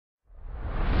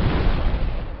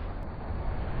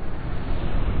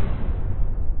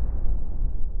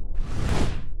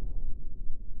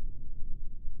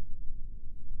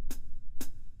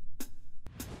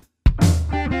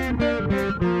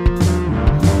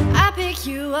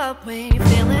up when you're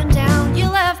feeling down. You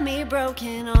left me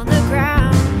broken on the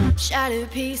ground, shattered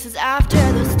pieces after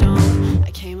the storm.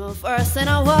 I came up first and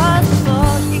I was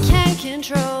before. You can't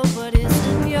control what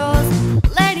isn't yours.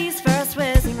 Ladies first,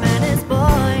 where's your manners, boy?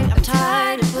 I'm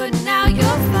tired of putting out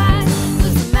your fight.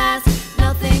 Lose a mask,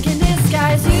 nothing can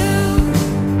disguise you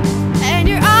and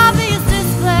your obvious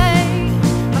display.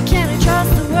 How can I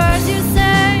trust the words you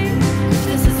say? If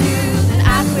this is you, then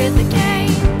I quit the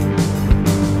game.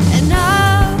 And no,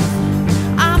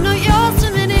 I'm not yours to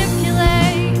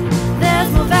manipulate. There's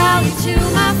more value to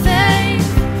my faith,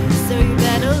 so you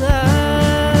better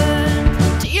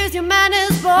learn to use your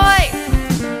manners, boy.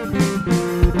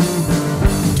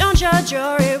 Don't judge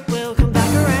or it will come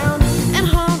back around and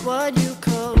haunt what you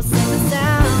call safe and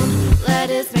sound.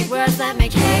 Letters make words that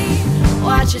make hate.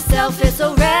 Watch yourself, it's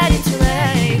already too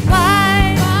late.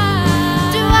 Why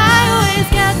do I always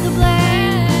get the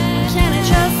blame? Can I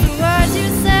trust the words you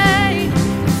say?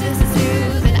 If this is you,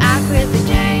 then I quit the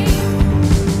game.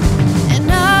 And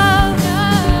no,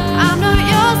 I'm not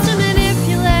yours to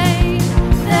manipulate.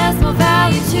 There's more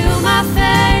value to my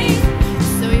faith,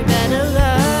 so you better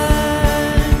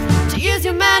learn to use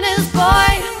your manners,